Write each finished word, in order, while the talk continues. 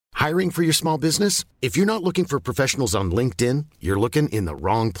Hiring for your small business? If you're not looking for professionals on LinkedIn, you're looking in the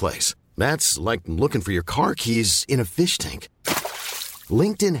wrong place. That's like looking for your car keys in a fish tank.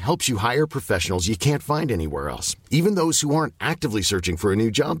 LinkedIn helps you hire professionals you can't find anywhere else, even those who aren't actively searching for a new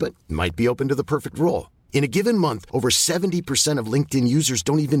job but might be open to the perfect role. In a given month, over 70% of LinkedIn users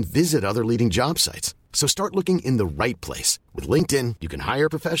don't even visit other leading job sites. So start looking in the right place. With LinkedIn, you can hire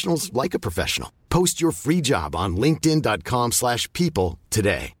professionals like a professional. Post your free job on linkedin.com/people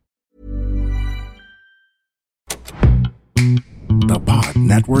today. The Pod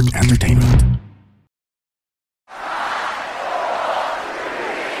Network Entertainment.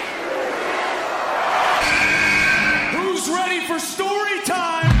 Who's ready for story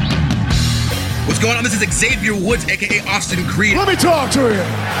time? What's going on? This is Xavier Woods, a.k.a. Austin Creed. Let me talk to you.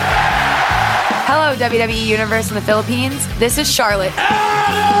 Hello, WWE Universe in the Philippines. This is Charlotte.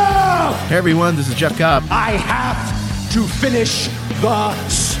 Adam! Hey everyone, this is Jeff Cobb. I have to finish the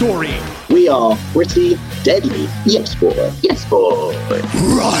story. We are pretty deadly. Yes, boy. Yes, boy.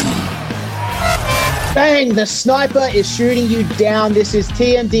 Run! Bang! The sniper is shooting you down. This is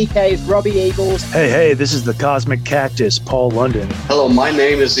TMDK's Robbie Eagles. Hey, this is the Cosmic Cactus, Paul London. Hello, my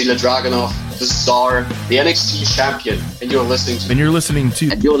name is Ilya Dragunov, the Czar, the NXT champion, and you're listening to... And you're listening to...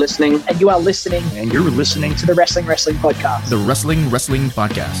 And you're listening... And you are listening... And you're listening to the Wrestling Podcast. The Wrestling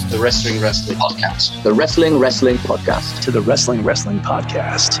Podcast. The Wrestling Podcast. The Wrestling Podcast. To the Wrestling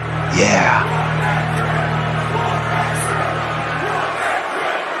Podcast. Yeah.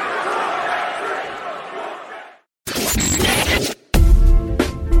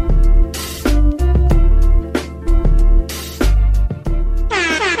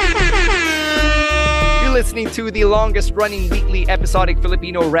 Listening to the longest running weekly episodic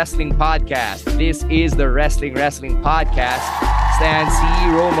Filipino wrestling podcast. This is the Wrestling Podcast. Stan C,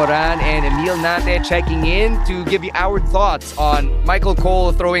 Ro Moran, and Emil Nate checking in to give you our thoughts on Michael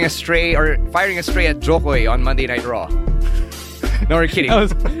Cole throwing a stray or firing a stray at Jokoy on Monday Night Raw. No, we're kidding.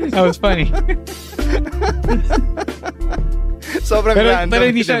 That was funny. Sobrang random. Pero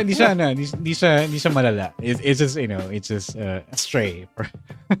hindi siya malala. It's just, it's just a stray.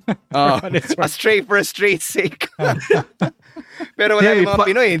 A stray for a straight's sake. Pero wala ng mga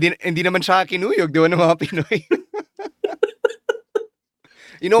Pinoy. Hindi naman siya kinuyog. Doon ng mga Pinoy.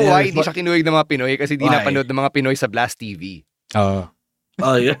 You know why hindi siya kinuyog ng mga Pinoy? Kasi di napanood ng mga Pinoy sa Blast TV. Oh,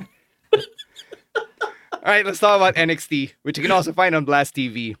 yeah. Alright, let's talk about NXT, which you can also find on Blast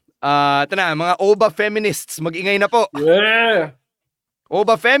TV. Ito na, mga Oba feminists, mag-ingay na po. Yeah.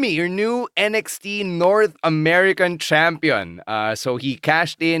 Oba Femi, your new NXT North American champion. So he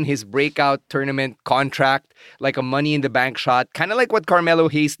cashed in his breakout tournament contract like a Money in the Bank shot, kind of like what Carmelo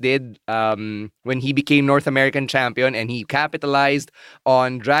Hayes did when he became North American champion, and he capitalized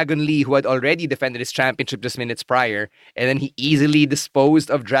on Dragon Lee, who had already defended his championship just minutes prior, and then he easily disposed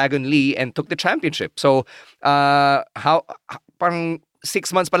of Dragon Lee and took the championship. So parang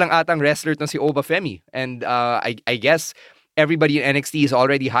 6 months pa lang atang wrestler to si Oba Femi, and I guess everybody in NXT is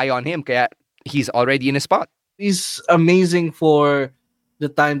already high on him, kaya he's already in a spot. He's amazing for the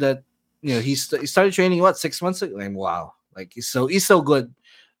time that he started training 6 months ago. Like, wow, like he's so good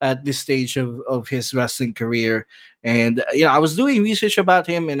at this stage of his wrestling career. And I was doing research about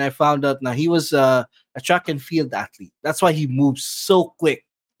him, and I found out now he was a track and field athlete. That's why he moves so quick.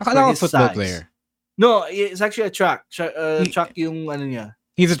 Akala ko football player. No, it's actually a track. Track yung ano niya.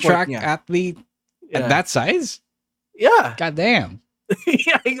 He's a track athlete at that size? Yeah. God damn.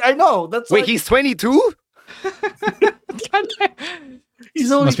 Yeah, I know. Wait, he's 22? God damn.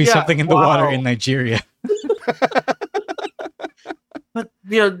 Must be something in the water in Nigeria. But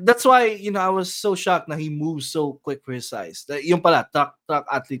that's why I was so shocked that he moves so quick for his size. Yung pala, track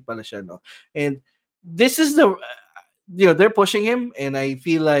athlete pala siya, no? And this is the they're pushing him, and I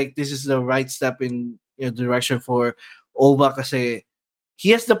feel like this is the right step in direction for Oba kasi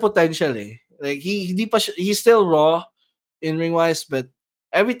he has the potential eh. Like he's still raw in ring wise, but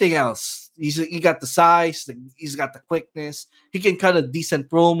everything else, he got the size, he's got the quickness, he can cut a decent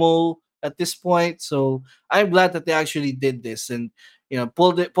promo at this point. So I'm glad that they actually did this and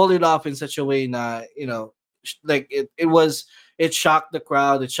pulled it off in such a way na like it shocked the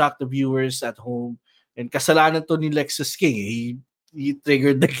crowd, it shocked the viewers at home. And kasalanan to ni Lexus King. He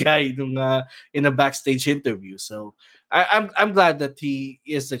triggered the guy in a backstage interview. So I'm glad that he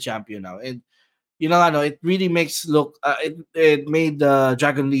is the champion now. And it really makes it made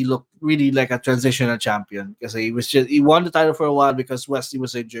Dragon Lee look really like a transitional champion because he won the title for a while because Wesley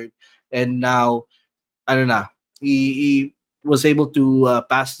was injured, and now I don't know, he was able to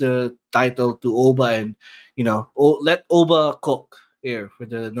pass the title to Oba and let Oba cook here for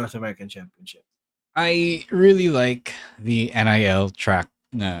the North American Championship. I really like the NIL track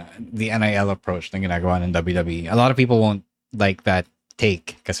the NIL approach na ginagawa ng WWE. A lot of people won't like that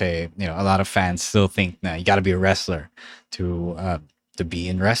take kasi a lot of fans still think na you got to be a wrestler to be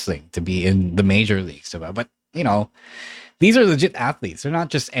in wrestling, to be in the major leagues, diba? But these are legit athletes. They're not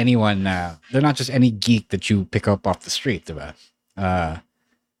just anyone. They're not just any geek that you pick up off the street, diba?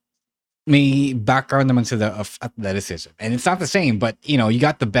 May background naman sila of athleticism, and it's not the same. But you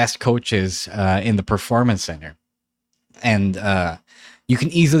got the best coaches in the performance center, and you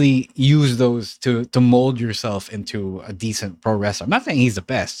can easily use those to mold yourself into a decent pro wrestler. I'm not saying he's the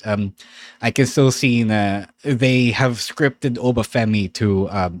best. I can still see they have scripted Oba Femi to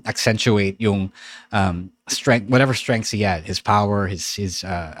accentuate yung strength, whatever strengths he had, his power, his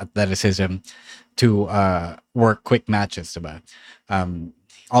athleticism, to work quick matches, diba?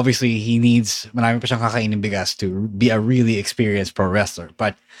 Obviously, he needs marami pa siyang kakainin bigas to be a really experienced pro wrestler,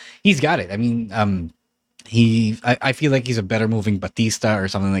 but he's got it. I mean, I feel like he's a better moving Batista or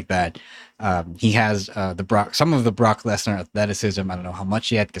something like that. He has some of the Brock Lesnar athleticism. I don't know how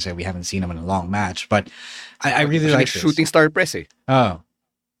much yet because we haven't seen him in a long match, but I really like shooting star press. Oh,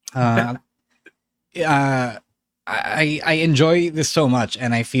 I enjoy this so much,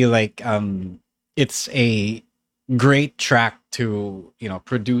 and I feel like it's a great track to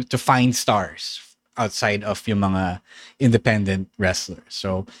find stars outside of yung mga independent wrestlers.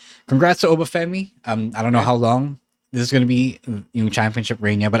 So congrats to Oba Femi. I don't know how long this is going to be yung championship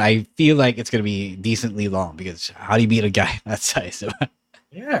reign niya, but I feel like it's going to be decently long because how do you beat a guy that size?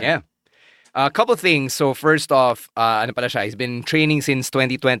 Yeah. A couple things. So first off, ano pala siya, he's been training since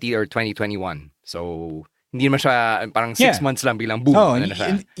 2020 or 2021. So hindi naman siya parang 6 months lang bilang boom. Oh,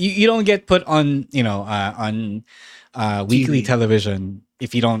 you don't get put on on weekly television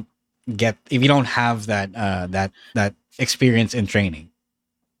if you don't have that experience in training.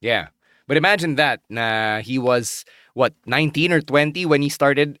 Yeah. But imagine that he was 19 or 20 when he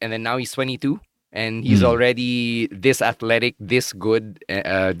started, and then now he's 22 and he's already this athletic, this good,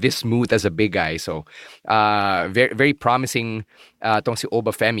 this smooth as a big guy. So very very promising tong si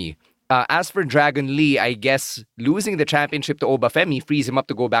Oba Femi. As for Dragon Lee, I guess losing the championship to Oba Femi frees him up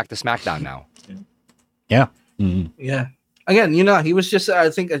to go back to SmackDown now. Yeah. Yeah. Again, he was just, I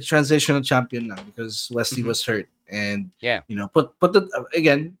think, a transitional champion now because Wesley was hurt. And, put the,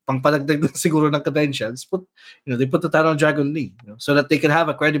 again, pangpadagdag siguro ng credentials, they put the title on Dragon Lee, so that they can have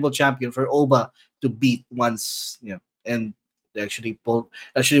a credible champion for Oba to beat once, and they actually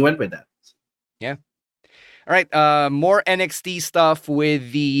went with that. Yeah. All right, more NXT stuff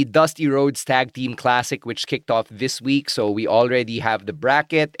with the Dusty Rhodes Tag Team Classic, which kicked off this week. So we already have the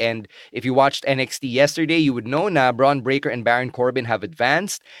bracket. And if you watched NXT yesterday, you would know na Braun Breaker and Baron Corbin have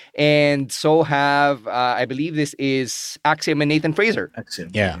advanced. And so have, I believe this is Axiom and Nathan Fraser.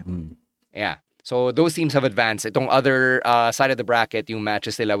 Axiom. Yeah. Yeah. So those teams have advanced. Itong other side of the bracket, yung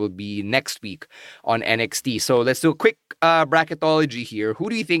matches nila will be next week on NXT. So let's do a quick bracketology here.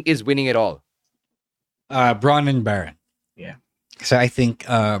 Who do you think is winning it all? Braun and Baron. Yeah. So I think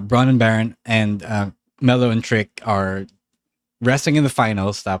Braun and Baron and Mello and Trick are wrestling in the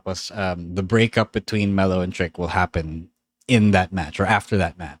finals. Tapos the breakup between Mello and Trick will happen in that match or after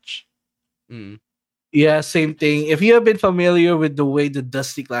that match. Yeah, same thing. If you have been familiar with the way the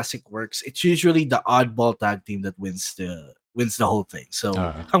Dusty Classic works, it's usually the oddball tag team that wins the whole thing. So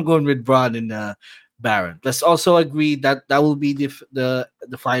I'm going with Braun and Baron. Let's also agree that will be the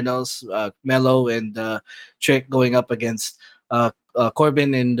finals. Mello and Trick going up against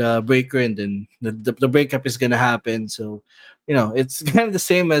Corbin and Breaker, and then the breakup is gonna happen. So it's kind of the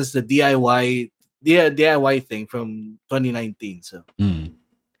same as the DIY thing from 2019. So.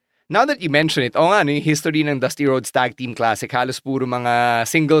 Now that you mention it, yung history ng Dusty Rhodes Tag Team Classic, halos puro mga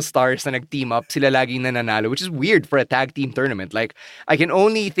single stars na nag-team up, sila laging nananalo, which is weird for a tag team tournament. Like, I can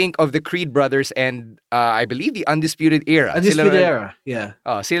only think of the Creed brothers and I believe the Undisputed Era. Era, yeah.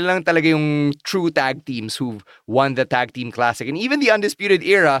 Sila lang talaga yung true tag teams who've won the Tag Team Classic. And even the Undisputed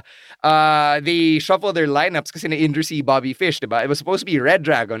Era, they shuffled their lineups kasi na-injure si Bobby Fish, diba? It was supposed to be Red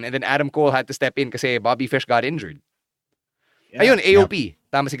Dragon, and then Adam Cole had to step in kasi Bobby Fish got injured. Yeah. Ayun, AOP. Yep.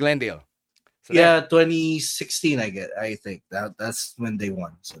 Tama si Glendale. So 2016, I think. That's when they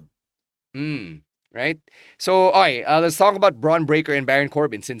won. So. Right? So, okay, let's talk about Braun Breaker and Baron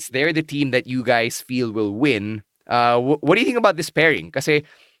Corbin since they're the team that you guys feel will win. What do you think about this pairing? Kasi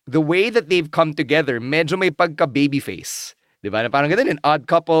the way that they've come together, medyo may pagka-babyface. Diba? Na parang ganun, an odd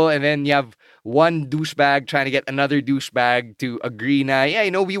couple, and then you have one douchebag trying to get another douchebag to agree na,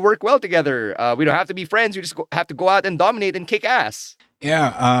 we work well together. We don't have to be friends. We just have to go out and dominate and kick ass.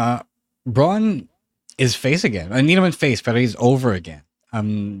 Yeah, Braun is face again. I need him in face, but he's over again.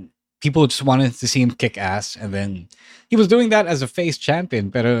 people just wanted to see him kick ass, and then he was doing that as a face champion,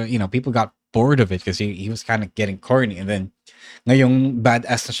 but people got bored of it because he was kind of getting corny, and then ngayong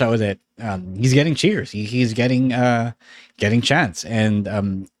badass na siya ulit, he's getting cheers, he's getting chants,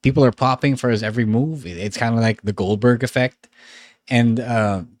 and people are popping for his every move. It's kind of like the Goldberg effect, and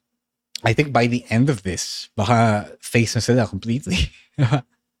I think by the end of this, baka face na sila completely.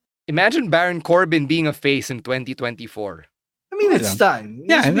 Imagine Baron Corbin being a face in 2024. I mean, it's time.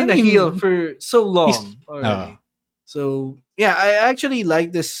 He's been a heel for so long already. So yeah, I actually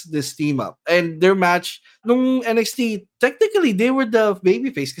like this team up, and their match nung NXT. Technically, they were the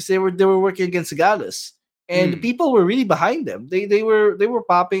babyface because they were working against Gallus, and people were really behind them. They were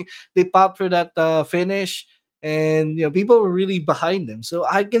popping. They popped for that finish, and people were really behind them. So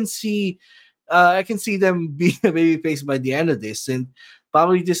I can see them being a babyface by the end of this, and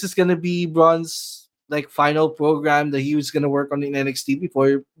probably this is gonna be Braun's like final program that he was gonna work on in NXT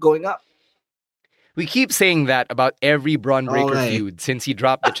before going up. We keep saying that about every Braun Breaker feud since he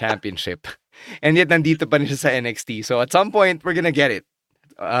dropped the championship. And yet, nandito pa rin siya sa NXT. So, at some point, we're gonna get it.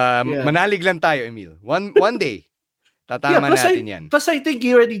 Manalig lang tayo, Emil. One day, tatama natin yan. Plus, I think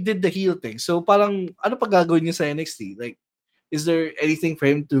he already did the heel thing. So, parang, ano pa gagawin niya sa NXT? Like, is there anything for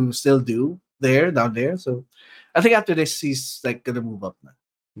him to still do down there? So, I think after this, he's like gonna move up na.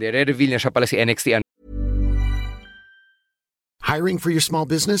 Re-reveal niya siya pala si NXT. Hiring for your small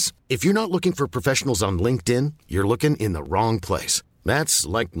business? If you're not looking for professionals on LinkedIn, you're looking in the wrong place. That's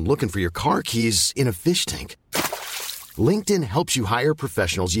like looking for your car keys in a fish tank. LinkedIn helps you hire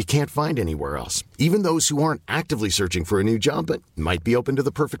professionals you can't find anywhere else, even those who aren't actively searching for a new job but might be open to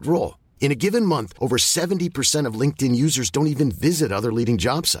the perfect role. In a given month, over 70% of LinkedIn users don't even visit other leading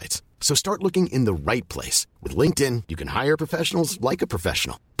job sites. So start looking in the right place. With LinkedIn, you can hire professionals like a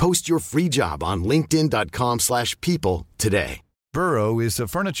professional. Post your free job on linkedin.com/people today. Burrow is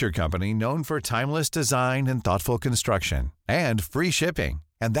a furniture company known for timeless design and thoughtful construction, and free shipping,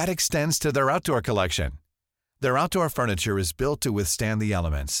 and that extends to their outdoor collection. Their outdoor furniture is built to withstand the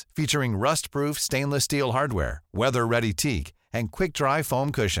elements, featuring rust-proof stainless steel hardware, weather-ready teak, and quick-dry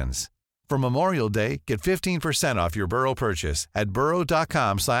foam cushions. For Memorial Day, get 15% off your Burrow purchase at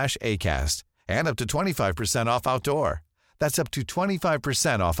burrow.com/acast, and up to 25% off outdoor. That's up to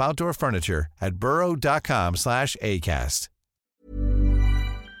 25% off outdoor furniture at burrow.com/acast.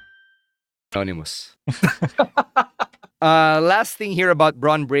 Anonymous. Last thing here about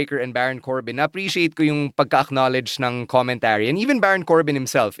Braun Breaker and Baron Corbin. Na-appreciate ko yung pagka-acknowledge ng commentary. And even Baron Corbin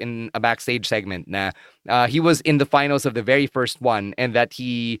himself in a backstage segment na he was in the finals of the very first one, and that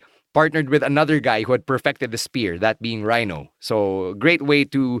he partnered with another guy who had perfected the spear, that being Rhino. So, great way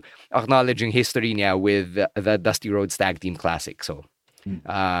to acknowledge yung history niya with the Dusty Rhodes Tag Team Classic. So,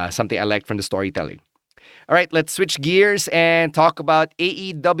 something I like from the storytelling. All right, let's switch gears and talk about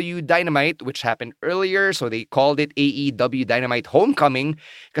AEW Dynamite, which happened earlier. So they called it AEW Dynamite Homecoming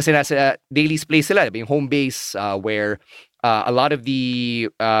kasi nasa Daily's Place sila, yung home base where a lot of the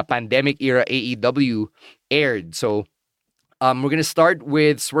pandemic-era AEW aired. So we're going to start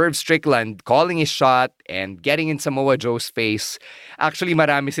with Swerve Strickland calling his shot and getting in Samoa Joe's face. Actually,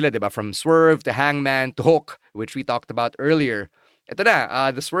 marami sila, diba? From Swerve to Hangman to Hook, which we talked about earlier. Ito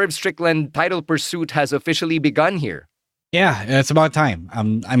na, the Swerve Strickland title pursuit has officially begun here. Yeah, it's about time.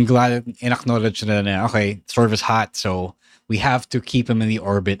 I'm glad in-acknowledge na okay, Swerve is hot, so we have to keep him in the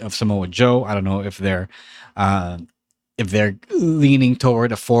orbit of Samoa Joe. I don't know if they're leaning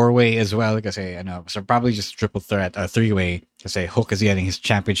toward a 4-way as well, kasi so probably just triple threat, a 3-way, kasi Hook is getting his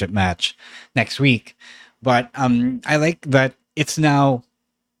championship match next week. But I like that it's now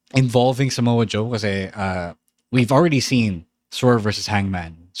involving Samoa Joe, kasi we've already seen Swerve versus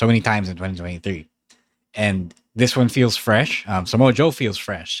Hangman so many times in 2023, and this one feels fresh. Samoa Joe feels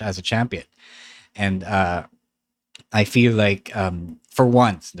fresh as a champion, and I feel like for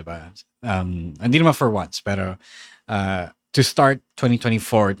once, diba? Hindi naman for once, pero to start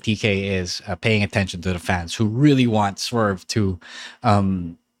 2024, TK is paying attention to the fans who really want Swerve to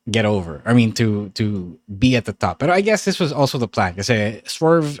get over. I mean, to be at the top. But I guess this was also the plan, because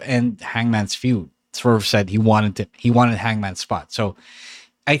Swerve and Hangman's feud. Swerve said he wanted Hangman's spot. So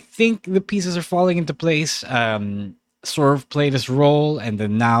I think the pieces are falling into place. Swerve played his role, and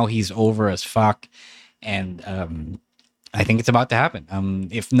then now he's over as fuck. And I think it's about to happen.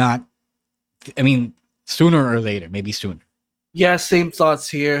 If not, I mean, sooner or later, maybe sooner. Yeah, same thoughts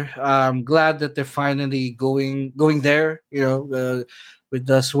here. I'm glad that they're finally going there. With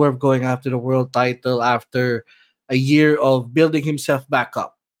the Swerve going after the world title after a year of building himself back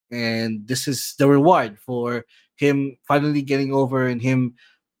up. And this is the reward for him finally getting over and him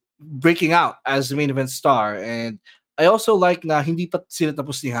breaking out as the main event star. And I also like na hindi pa sila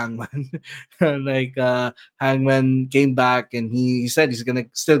tapos ni Hangman. Like Hangman came back and he said he's gonna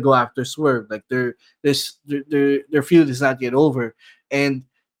still go after Swerve. Like their feud is not yet over. And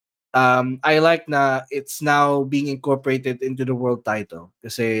I like na it's now being incorporated into the world title.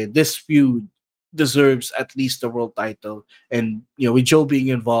 Kasi this feud deserves at least the world title. And with Joe being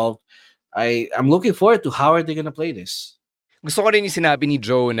involved, I'm looking forward to how are they gonna play this. Gusto ko rin yung sinabi ni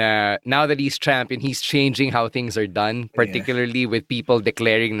Joe na now that he's champion, he's changing how things are done, particularly with people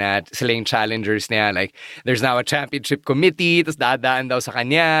declaring na sila yung challengers niya. Like, there's now a championship committee, tapos dadaan daw sa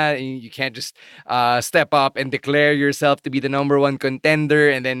kanya. You can't just step up and declare yourself to be the number one contender.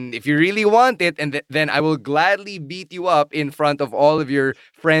 And then if you really want it, and then I will gladly beat you up in front of all of your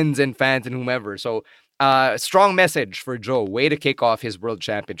friends and fans and whomever. So, strong message for Joe. Way to kick off his world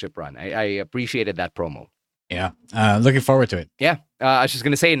championship run. I appreciated that promo. Yeah, looking forward to it. Yeah, I was just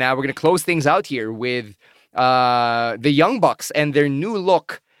going to say, now we're going to close things out here with the Young Bucks and their new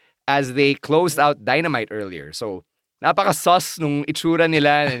look as they closed out Dynamite earlier. So, napaka-sus nung itsura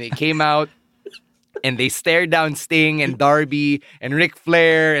nila, and they came out and they stared down Sting and Darby and Ric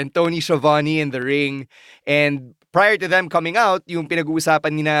Flair and Tony Schiavone in the ring. And prior to them coming out, yung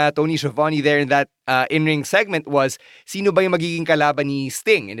pinag-uusapan ni na Tony Schiavone there in that in-ring segment was, sino ba yung magiging kalaban ni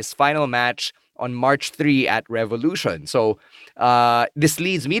Sting in his final match on March 3 at Revolution. So, this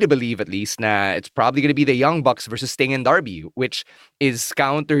leads me to believe, at least, na it's probably going to be the Young Bucks versus Sting and Darby, which is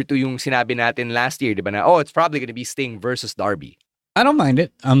counter to yung sinabi natin last year, di ba na, it's probably going to be Sting versus Darby. I don't mind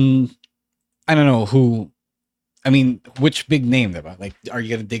it. I don't know which big name, diba? Like, are you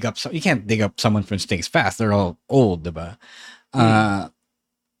going to dig up you can't dig up someone from Sting's fast. They're all old, diba?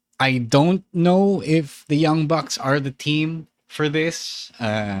 I don't know if the Young Bucks are the team for this.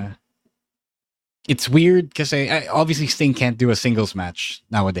 It's weird because obviously Sting can't do a singles match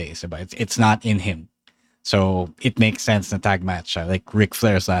nowadays, but it's not in him. So it makes sense in a tag match, like Ric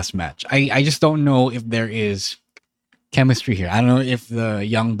Flair's last match. I just don't know if there is chemistry here. I don't know if the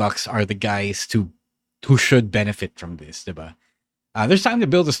Young Bucks are the guys who should benefit from this, diba? There's time to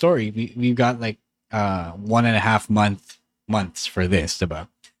build a story. We've got like 1.5 months for this, diba?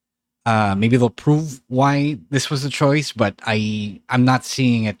 Maybe they'll prove why this was the choice, but I'm not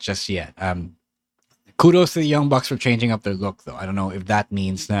seeing it just yet. Kudos to the Young Bucks for changing up their look, though. I don't know if that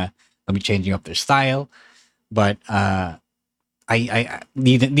means na they'll be changing up their style, but di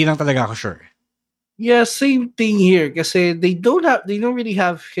lang talaga ako sure. Yeah, same thing here. Kasi they don't really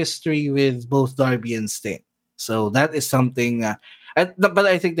have history with both Darby and Sting, so that is something. But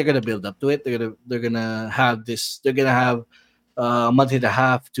I think they're gonna build up to it. They're gonna have this. They're gonna have a month and a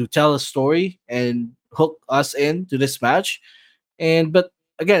half to tell a story and hook us into this match. But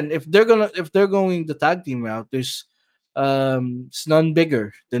again, if they're going the tag team route, there's it's none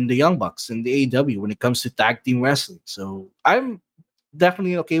bigger than the Young Bucks and the AEW when it comes to tag team wrestling. So I'm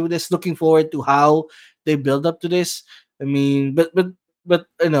definitely okay with this. Looking forward to how they build up to this. I mean, but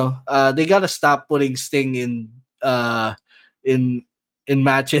they gotta stop putting Sting in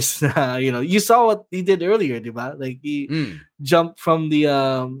matches. You saw what he did earlier, diba? Like he jumped from the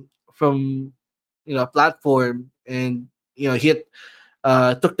platform and hit.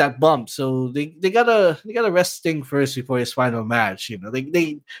 Took that bump, so they gotta rest Sting first before his final match.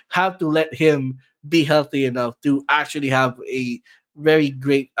 They have to let him be healthy enough to actually have a very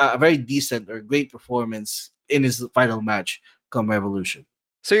great, very decent or great performance in his final match come Revolution.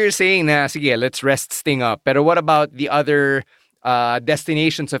 So you're saying na sige, let's rest Sting up. Pero what about the other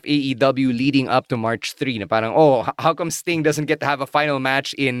destinations of AEW leading up to March 3? Na parang, how come Sting doesn't get to have a final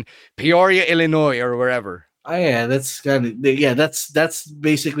match in Peoria, Illinois, or wherever? Oh yeah, that's that's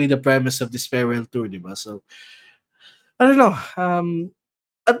basically the premise of this farewell tour, diba? So I don't know.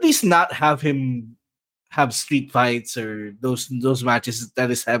 At least not have him have street fights or those matches that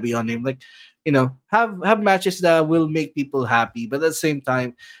is heavy on him. Like, have matches that will make people happy, but at the same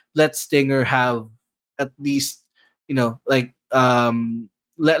time, let Stinger have at least let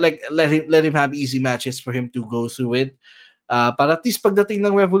him have easy matches for him to go through it. Para at least pagdating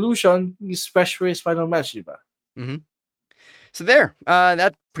ng Revolution, he's fresh for his final match, diba? Mm-hmm. So there,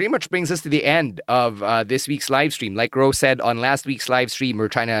 that pretty much brings us to the end of this week's live stream. Like Rose said on last week's live stream, we're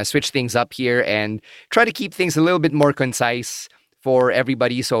trying to switch things up here and try to keep things a little bit more concise for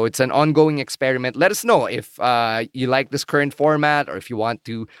everybody. So it's an ongoing experiment. Let us know if you like this current format or if you want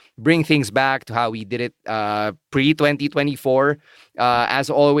to bring things back to how we did it pre-2024.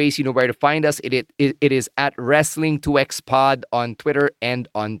 As always, you know where to find us. It is at Wrestling2XPod on Twitter and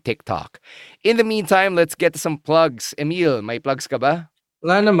on TikTok. In the meantime, let's get to some plugs. Emil, may plugs ka ba?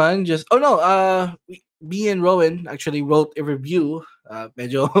 Wala naman. Just, me and Rowan actually wrote a review.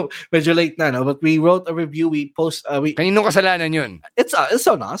 Medyo medyo late na, no? But we wrote a review. We post. Kaninong kasalanan yun? It's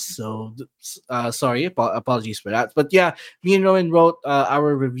on us. So sorry, apologies for that. But yeah, me and Rowan wrote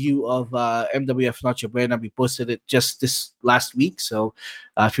our review of MWF Noche Buena. We posted it just this last week. So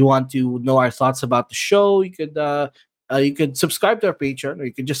if you want to know our thoughts about the show, you could subscribe to our Patreon, or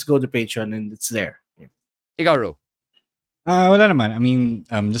you could just go to Patreon and it's there. Ikaw, Ro. Wala naman. I mean,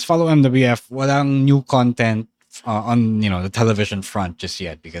 just follow MWF. Walang new content on the television front just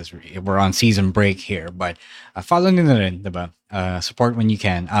yet because we're on season break here. But follow nyo na rin, diba? Support when you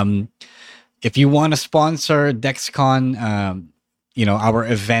can. If you want to sponsor DexCon, our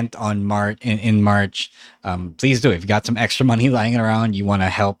event on in March, please do. If you got some extra money lying around, you want to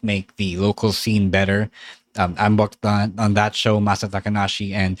help make the local scene better. I'm booked on that show. Masa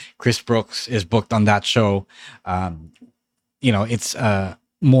Takanashi and Chris Brooks is booked on that show. It's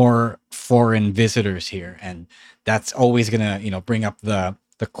more foreign visitors here, and that's always gonna bring up the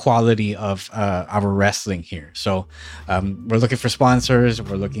quality of our wrestling here. So we're looking for sponsors,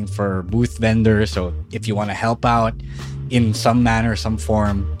 we're looking for booth vendors. So if you want to help out in some manner, some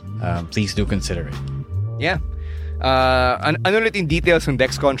form, please do consider it. Yeah. Ano ulit yung details ng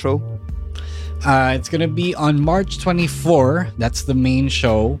DexCon show? It's gonna be on March 24. That's the main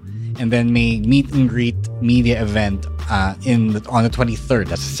show. And then may meet and greet media event on the 23rd.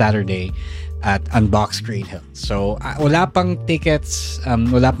 That's a Saturday at Unbox Great Hills. So wala pang tickets,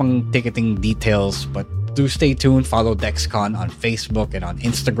 wala pang ticketing details, but do stay tuned. Follow DexCon on Facebook and on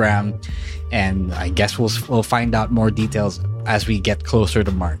Instagram, and I guess we'll find out more details as we get closer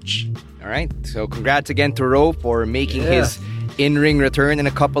to March. All right. So congrats again to Ro for making his in-ring return in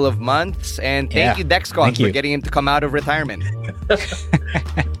a couple of months, and thank you DexCon for getting him to come out of retirement.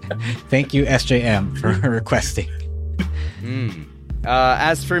 Thank you SJM for requesting.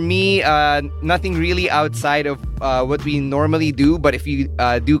 As for me, nothing really outside of what we normally do, but if you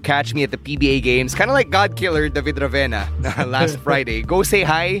do catch me at the PBA games, kind of like God Killer David Ravena last Friday, go say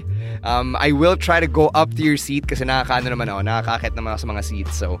hi. I will try to go up to your seat kasi nakakaakit naman ako sa mga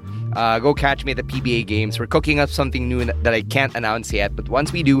seats. So go catch me at the PBA games. We're cooking up something new that I can't announce yet, but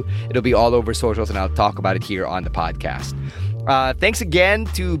once we do, it'll be all over socials and I'll talk about it here on the podcast. Thanks again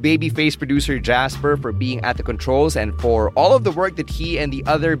to Babyface producer Jasper for being at the controls and for all of the work that he and the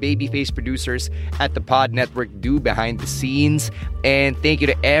other Babyface producers at the Pod Network do behind the scenes. And thank you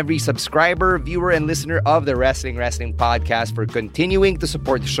to every subscriber, viewer, and listener of the Wrestling Podcast for continuing to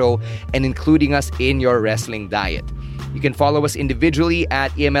support the show and including us in your wrestling diet. You can follow us individually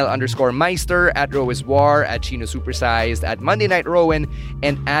at EML_Meister, at Roiswar, at Chino Supersized, at Monday Night Rowan,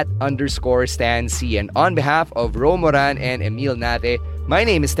 and at _Stan C. And on behalf of Ro Moran and Emil Nate, my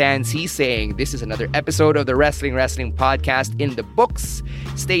name is Stan C, saying this is another episode of the Wrestling Podcast in the books.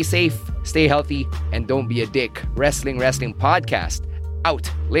 Stay safe, stay healthy, and don't be a dick. Wrestling Podcast.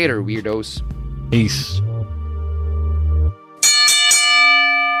 Out. Later, weirdos. Peace.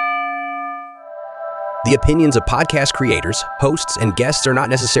 The opinions of podcast creators, hosts, and guests are not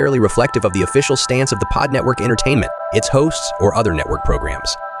necessarily reflective of the official stance of the Pod Network Entertainment, its hosts, or other network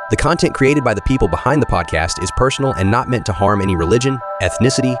programs. The content created by the people behind the podcast is personal and not meant to harm any religion,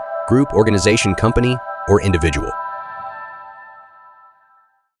 ethnicity, group, organization, company, or individual.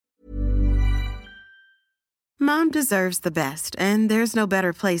 Mom deserves the best, and there's no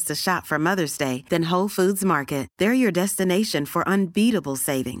better place to shop for Mother's Day than Whole Foods Market. They're your destination for unbeatable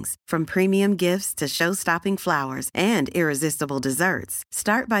savings, from premium gifts to show-stopping flowers and irresistible desserts.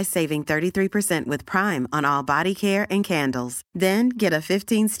 Start by saving 33% with Prime on all body care and candles. Then get a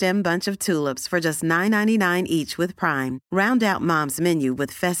 15-stem bunch of tulips for just $9.99 each with Prime. Round out Mom's menu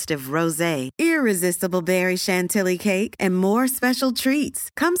with festive rosé, irresistible berry chantilly cake, and more special treats.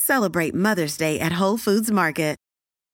 Come celebrate Mother's Day at Whole Foods Market.